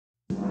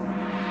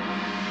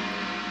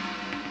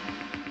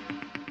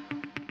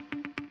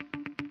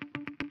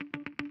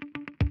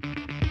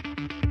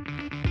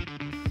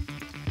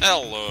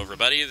Hello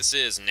everybody, this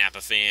is Napa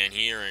Fan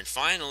here, and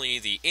finally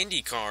the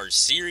IndyCars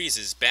series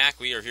is back.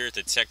 We are here at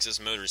the Texas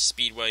Motor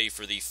Speedway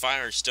for the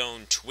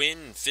Firestone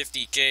Twin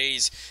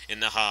 50k's in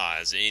the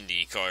Haas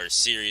IndyCars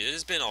series. It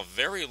has been a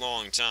very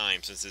long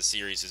time since this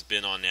series has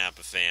been on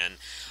Napa Fan,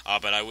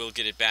 but I will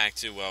get it back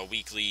to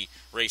weekly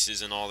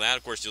races and all that.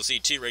 Of course, you'll see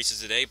two races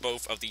today,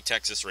 both of the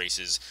Texas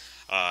races.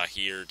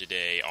 Here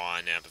today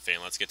on Napa Fan.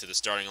 Let's get to the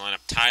starting lineup.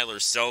 Tyler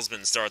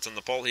Selzman starts on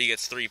the pole. He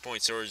gets 3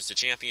 points towards the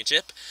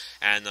championship,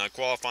 and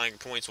qualifying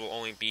points will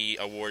only be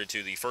awarded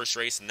to the first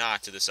race,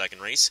 not to the second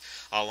race.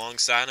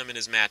 Alongside him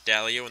is Matt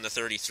Dallio in the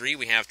 33.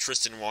 We have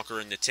Tristan Walker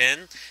in the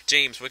 10,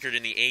 James Wickard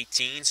in the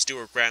 18,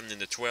 Stuart Gratton in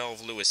the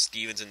 12, Lewis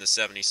Stevens in the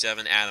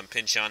 77, Adam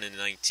Pinchon in the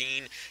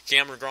 19,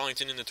 Cameron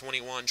Garlington in the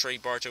 21, Trey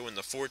Bartow in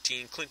the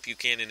 14, Clint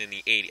Buchanan in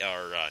the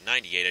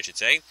 98, I should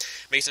say,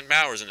 Mason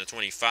Bowers in the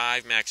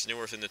 25, Max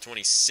Neuwirth in the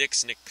 26,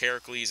 Nick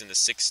Pericles in the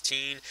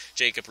 16,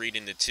 Jacob Reed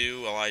in the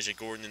 2, Elijah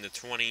Gordon in the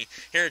 20,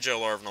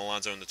 Joe Larvin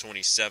Alonso in the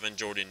 27,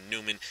 Jordan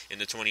Newman in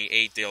the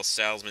 28, Dale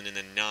Salzman in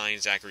the 9,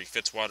 Zachary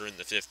Fitzwater in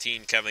the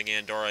 15, Kevin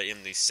Gandara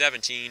in the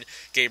 17,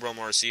 Gabriel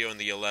Marcio in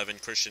the 11,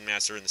 Christian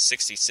Master in the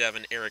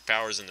 67, Eric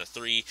Powers in the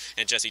 3,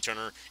 and Jesse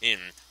Turner in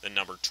the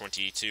number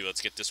 22. Let's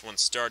get this one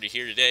started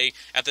here today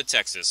at the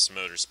Texas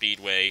Motor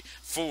Speedway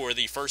for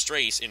the first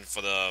race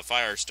for the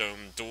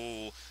Firestone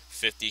Dual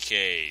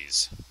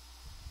 50k's.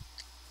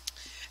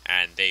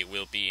 And they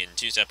will be in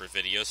two separate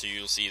videos, so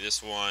you'll see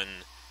this one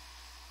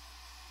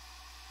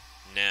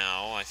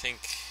now. I think,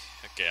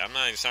 okay, I'm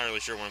not entirely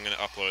sure when I'm going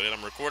to upload it.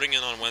 I'm recording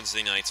it on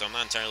Wednesday night, so I'm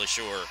not entirely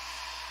sure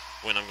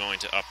when I'm going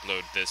to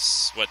upload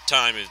this, what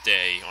time of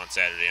day on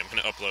Saturday I'm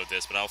going to upload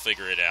this, but I'll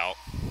figure it out.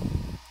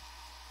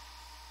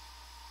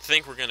 I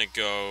think we're going to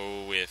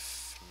go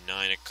with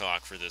 9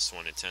 o'clock for this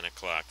one and 10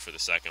 o'clock for the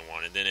second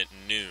one, and then at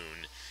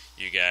noon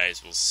you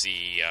guys will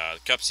see the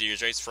Cup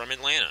Series race from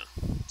Atlanta.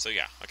 So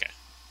yeah, okay.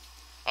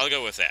 I'll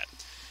go with that.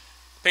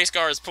 Pace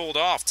car is pulled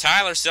off.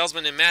 Tyler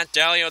Selzman and Matt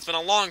Dallio. It's been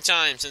a long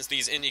time since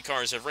these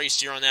IndyCars have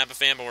raced here on Napa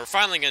Fan, but we're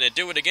finally going to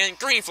do it again.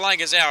 Green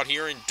flag is out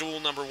here in duel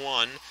number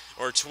 1,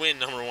 or twin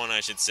number 1,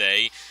 I should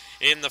say,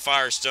 in the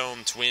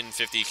Firestone Twin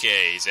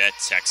 50k's at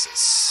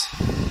Texas.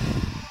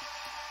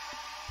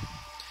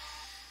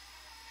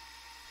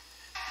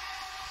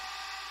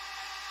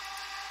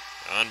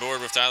 On board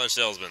with Tyler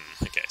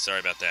Selzman. Okay, sorry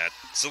about that.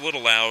 It's a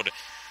little loud.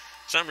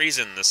 For some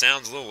reason, the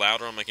sound's a little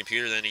louder on my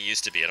computer than it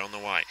used to be. I don't know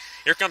why.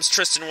 Here comes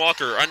Tristan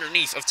Walker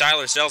underneath of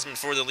Tyler Selzman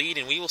for the lead,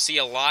 and we will see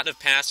a lot of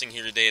passing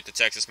here today at the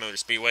Texas Motor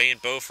Speedway in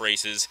both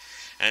races,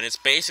 and it's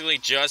basically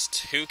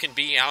just who can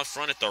be out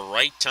front at the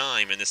right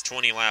time in this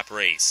 20-lap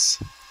race.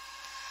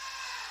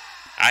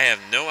 I have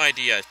no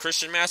idea.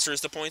 Christian Master is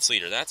the points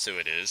leader. That's who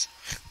it is.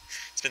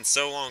 It's been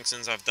so long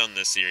since I've done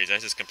this series, I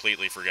just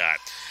completely forgot.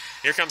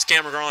 Here comes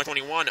Cameron Garland,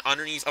 21,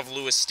 underneath of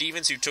Lewis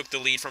Stevens, who took the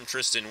lead from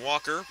Tristan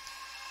Walker.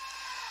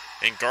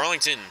 And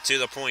Garlington to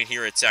the point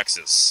here at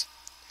Texas.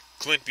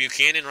 Clint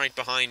Buchanan right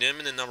behind him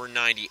in the number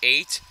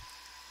 98.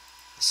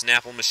 The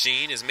Snapple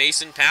machine is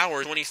Mason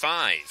Powers,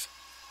 25.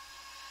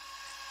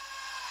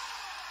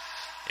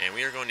 And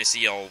we are going to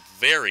see a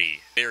very,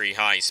 very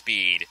high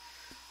speed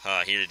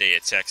here today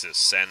at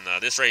Texas.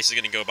 And this race is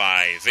going to go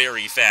by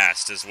very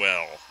fast as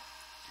well.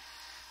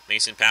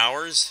 Mason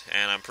Powers,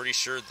 and I'm pretty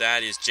sure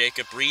that is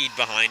Jacob Reed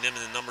behind him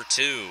in the number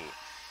 2.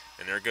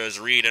 And there goes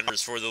Reed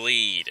for the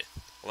lead.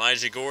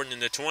 Elijah Gordon in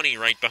the 20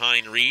 right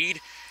behind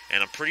Reed.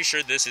 And I'm pretty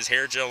sure this is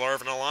Joe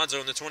Larvin Alonso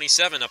in the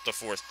 27 up to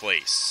 4th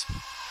place.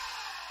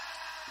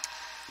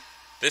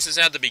 This is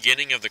how the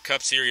beginning of the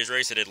Cup Series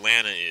race at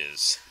Atlanta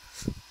is.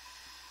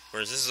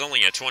 Whereas this is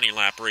only a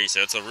 20-lap race,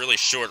 so it's a really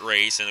short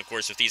race. And of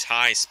course, with these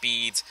high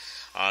speeds,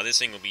 this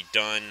thing will be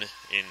done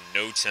in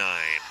no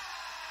time.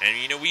 And,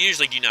 you know, we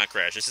usually do not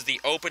crash. This is the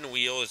open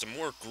wheel. There's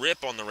more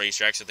grip on the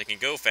racetrack so they can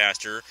go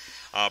faster.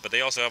 But they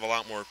also have a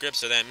lot more grip,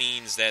 so that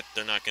means that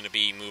they're not going to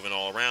be moving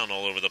all around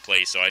all over the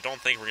place. So I don't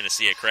think we're going to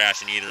see a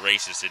crash in either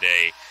races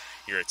today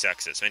here at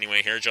Texas.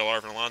 Anyway, Joe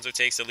Larvin Alonso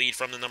takes the lead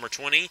from the number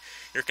 20.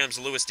 Here comes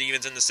Lewis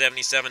Stevens in the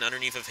 77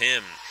 underneath of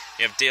him.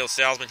 You have Dale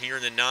Salzman here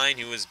in the 9,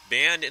 who was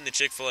banned in the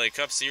Chick-fil-A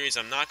Cup Series.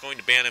 I'm not going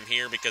to ban him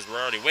here because we're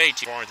already way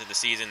too far into the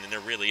season, and there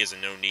really isn't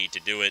no need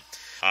to do it.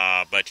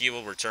 But he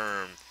will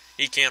return.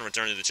 He can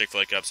return to the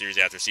Chick-fil-A Cup Series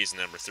after season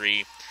number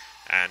 3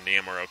 and the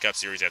MRO Cup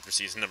Series after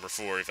season number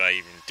 4 if I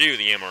even do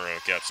the MRO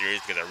Cup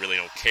Series because I really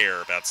don't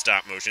care about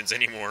stop motions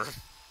anymore.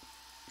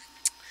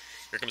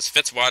 Here comes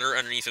Fitzwater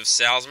underneath of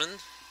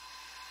Salzman.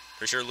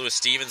 For sure Lewis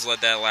Stevens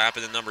led that lap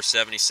in the number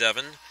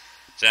 77.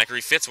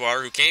 Zachary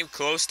Fitzwater, who came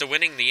close to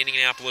winning the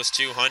Indianapolis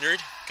 200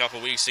 a couple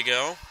weeks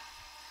ago.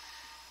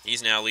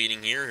 He's now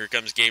leading here. Here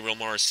comes Gabriel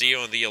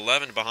Marcio in the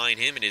 11. Behind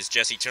him it is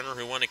Jesse Turner,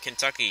 who won at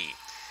Kentucky.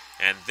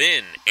 And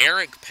then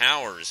Eric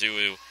Powers,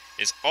 who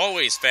is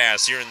always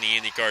fast here in the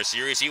IndyCar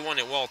Series. He won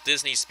at Walt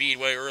Disney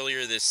Speedway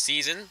earlier this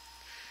season.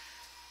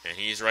 And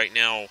he's right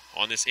now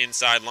on this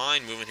inside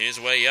line, moving his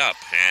way up.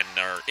 And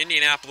our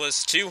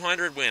Indianapolis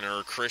 200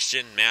 winner,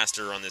 Christian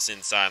Master, on this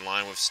inside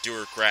line with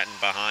Stuart Gratton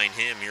behind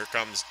him. Here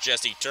comes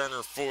Jesse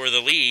Turner for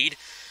the lead.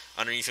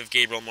 underneath of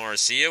Gabriel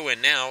Marcio,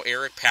 and now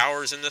Eric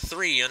Powers in the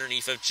 3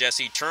 underneath of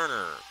Jesse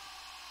Turner.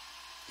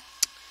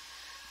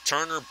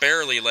 Turner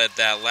barely led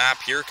that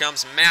lap. Here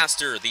comes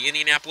Master, the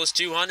Indianapolis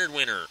 200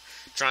 winner,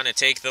 trying to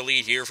take the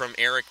lead here from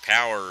Eric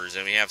Powers.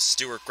 And we have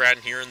Stuart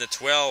Gratton here in the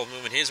 12,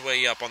 moving his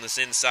way up on this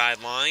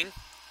inside line.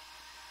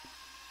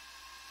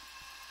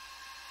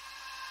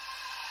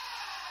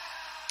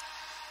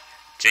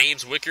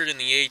 James Wickard in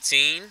the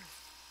 18.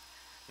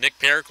 Nick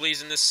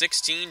Pericles in the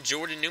 16.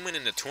 Jordan Newman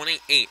in the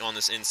 28 on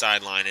this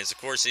inside line. As, of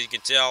course, as you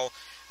can tell,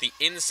 the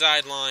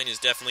inside line is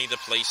definitely the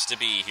place to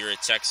be here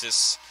at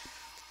Texas.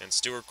 And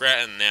Stuart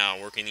Gratton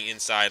now working the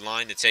inside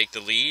line to take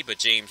the lead, but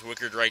James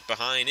Wickard right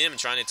behind him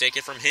trying to take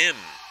it from him.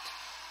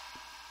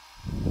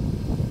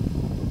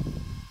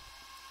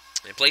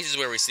 In places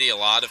where we see a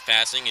lot of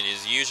passing, it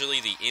is usually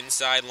the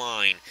inside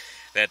line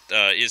that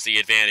is the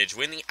advantage.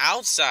 When the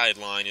outside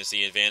line is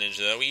the advantage,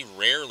 though, we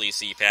rarely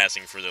see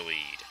passing for the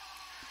lead.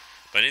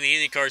 But in the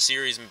IndyCar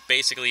series,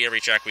 basically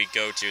every track we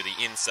go to,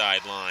 the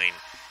inside line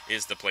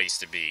is the place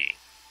to be.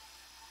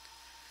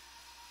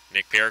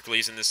 Nick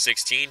Pericles in the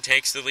 16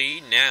 takes the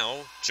lead.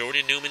 Now,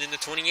 Jordan Newman in the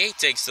 28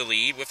 takes the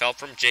lead with help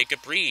from Jacob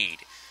Reed.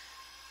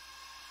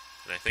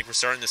 And I think we're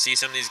starting to see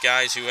some of these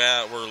guys who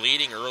were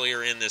leading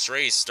earlier in this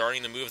race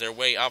starting to move their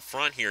way up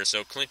front here.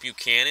 So Clint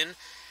Buchanan,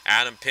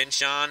 Adam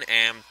Pinchon,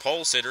 and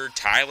pole sitter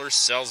Tyler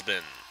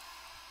Selsman.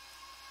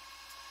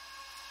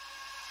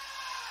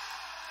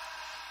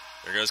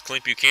 There goes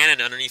Clint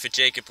Buchanan underneath of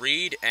Jacob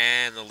Reed,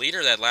 and the leader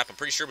of that lap, I'm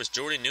pretty sure, was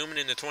Jordan Newman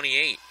in the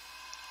 28.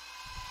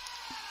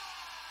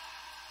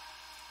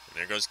 And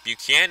there goes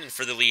Buchanan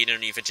for the lead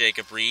underneath of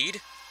Jacob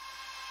Reed.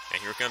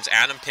 And here comes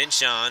Adam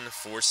Pinchon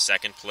for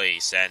second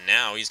place. And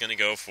now he's going to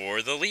go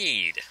for the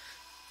lead.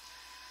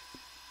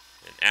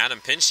 And Adam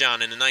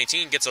Pinchon in the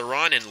 19 gets a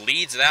run and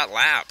leads that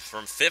lap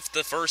from 5th to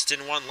 1st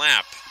in one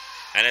lap.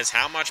 That is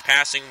how much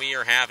passing we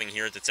are having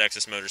here at the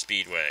Texas Motor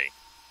Speedway.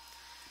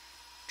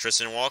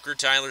 Tristan Walker,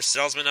 Tyler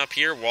Selsman up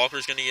here.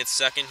 Walker's going to get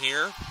second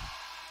here.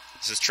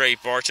 This is Trey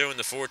Bartow in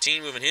the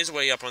 14, moving his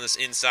way up on this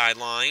inside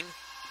line.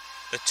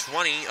 The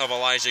 20 of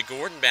Elijah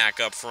Gordon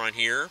back up front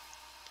here.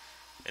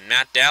 And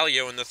Matt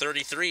Dallio in the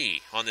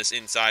 33 on this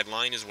inside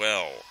line as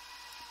well.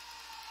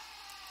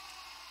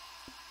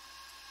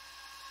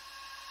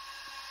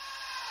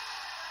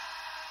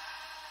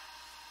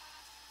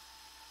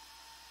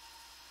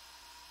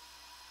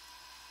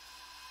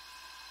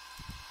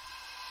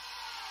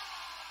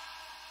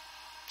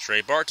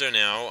 Trey Bartow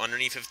now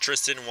underneath of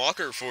Tristan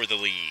Walker for the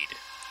lead.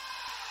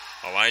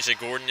 Elijah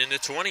Gordon in the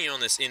 20 on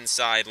this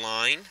inside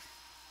line.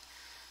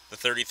 The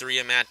 33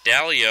 of Matt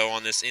Dallio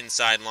on this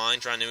inside line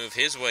trying to move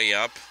his way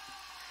up.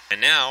 And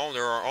now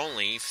there are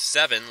only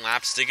 7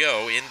 laps to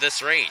go in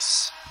this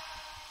race.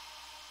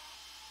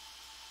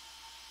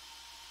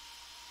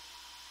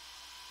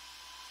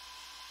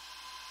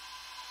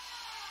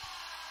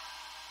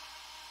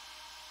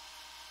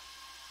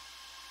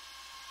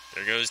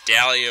 There goes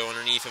Dallio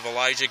underneath of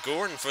Elijah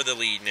Gordon for the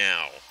lead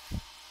now.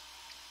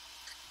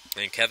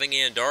 And Kevin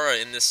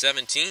Andara in the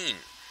 17.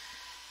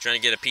 Trying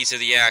to get a piece of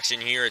the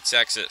action here at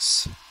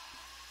Texas.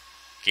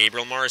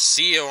 Gabriel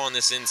Marcio on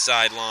this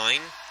inside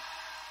line.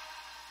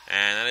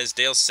 And that is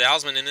Dale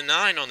Salzman in the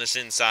 9 on this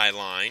inside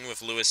line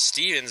with Lewis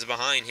Stevens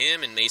behind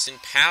him and Mason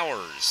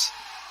Powers.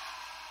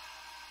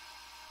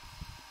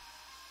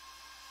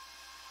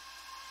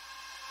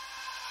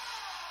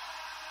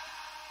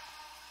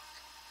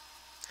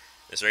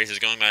 This race is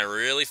going by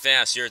really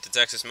fast here at the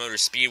Texas Motor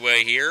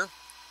Speedway here.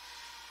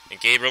 And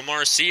Gabriel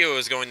Marcio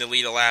is going to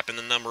lead a lap in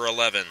the number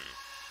 11.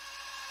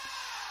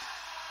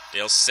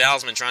 Dale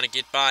Salzman trying to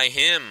get by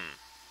him.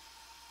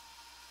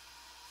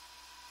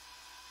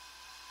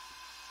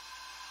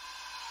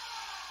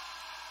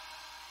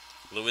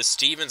 Lewis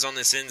Stevens on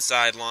this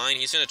inside line.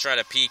 He's going to try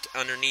to peek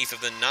underneath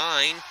of the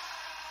 9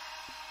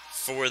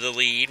 for the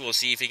lead. We'll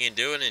see if he can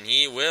do it, and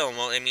he will.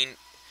 Well, I mean,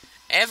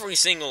 every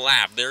single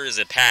lap there is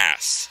a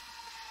pass.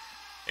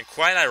 And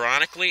quite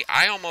ironically,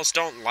 I almost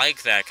don't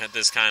like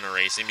this kind of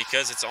racing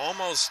because it's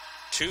almost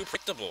too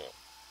predictable.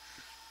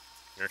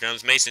 Here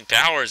comes Mason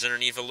Powers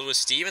underneath of Lewis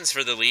Stevens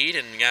for the lead,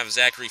 and we have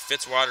Zachary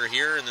Fitzwater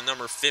here in the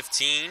number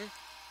 15.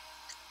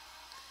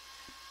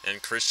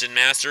 And Christian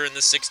Master in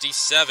the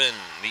 67,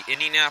 the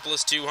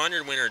Indianapolis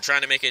 200 winner,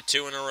 trying to make it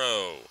 2 in a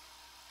row.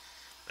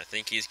 I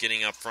think he's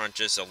getting up front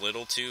just a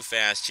little too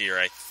fast here.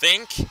 I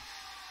think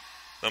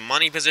the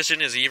money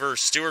position is either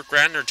Stuart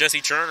Gratton or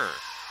Jesse Turner.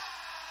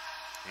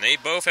 And they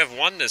both have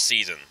won this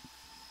season.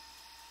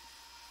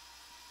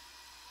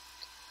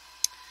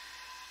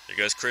 There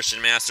goes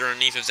Christian Master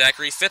underneath of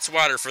Zachary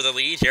Fitzwater for the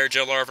lead. Here,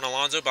 Joe Larvin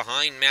Alonso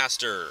behind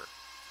Master.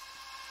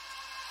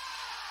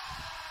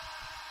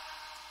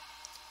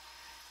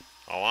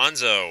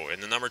 Alonso in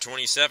the number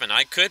 27.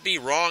 I could be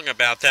wrong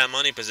about that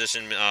money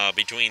position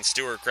between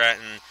Stuart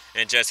Gratton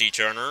and Jesse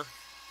Turner.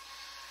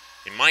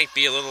 He might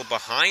be a little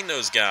behind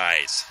those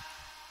guys.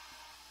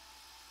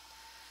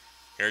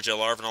 Here, Joe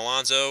Larvin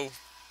Alonso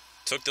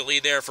took the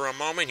lead there for a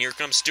moment. Here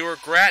comes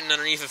Stuart Gratton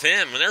underneath of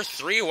him, and they're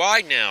 3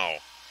 wide now.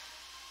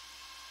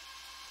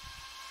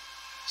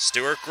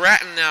 Stuart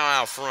Gratton now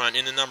out front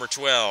in the number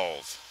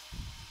 12.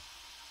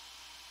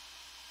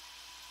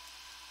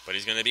 But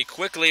he's going to be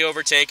quickly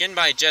overtaken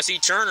by Jesse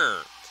Turner.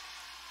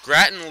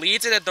 Gratton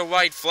leads it at the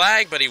white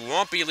flag, but he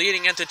won't be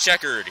leading into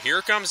checkered.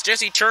 Here comes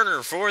Jesse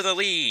Turner for the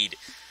lead.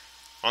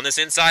 On this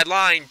inside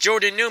line,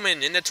 Jordan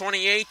Newman in the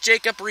 28,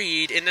 Jacob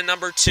Reed in the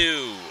number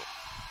 2.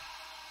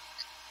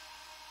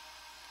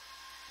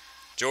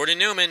 Jordan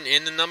Newman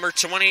in the number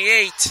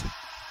 28.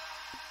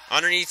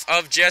 Underneath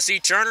of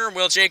Jesse Turner,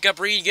 will Jacob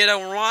Reed get a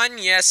run?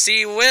 Yes,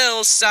 he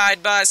will.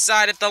 Side by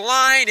side at the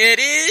line. It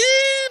is...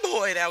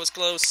 Boy, that was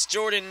close.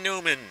 Jordan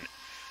Newman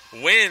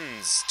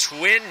wins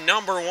twin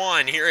number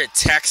 1 here at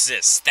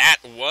Texas. That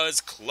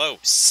was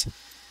close.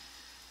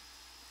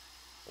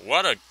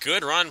 What a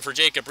good run for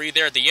Jacob Reed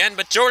there at the end.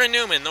 But Jordan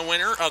Newman, the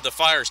winner of the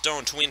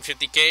Firestone Twin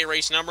 50K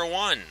race number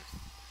 1.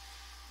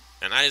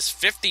 And that is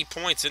 50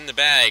 points in the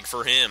bag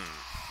for him.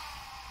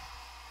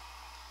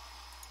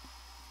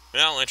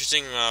 Well,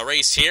 interesting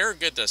race here.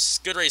 Good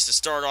race to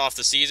start off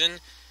the season.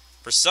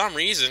 For some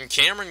reason,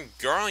 Cameron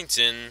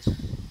Garlington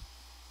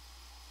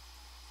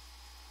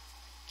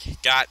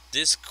got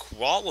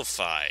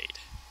disqualified.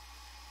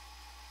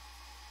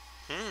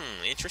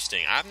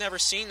 Interesting. I've never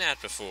seen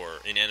that before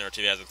in NR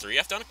 2003.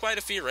 I've done quite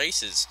a few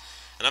races,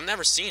 and I've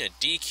never seen a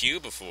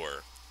DQ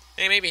before.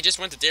 Hey, maybe he just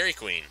went to Dairy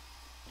Queen.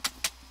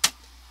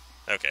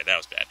 Okay, that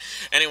was bad.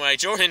 Anyway,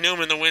 Jordan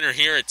Newman, the winner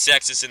here at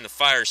Texas in the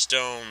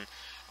Firestone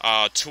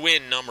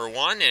twin number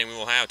 1, and we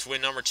will have twin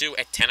number 2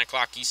 at 10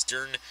 o'clock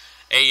Eastern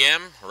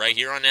a.m. right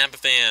here on Nampa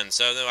Fan.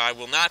 So I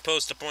will not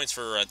post the points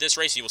for this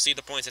race. You will see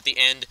the points at the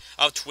end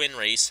of twin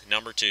race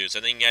number 2.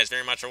 So thank you guys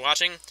very much for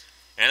watching,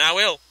 and I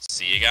will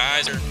see you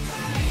guys.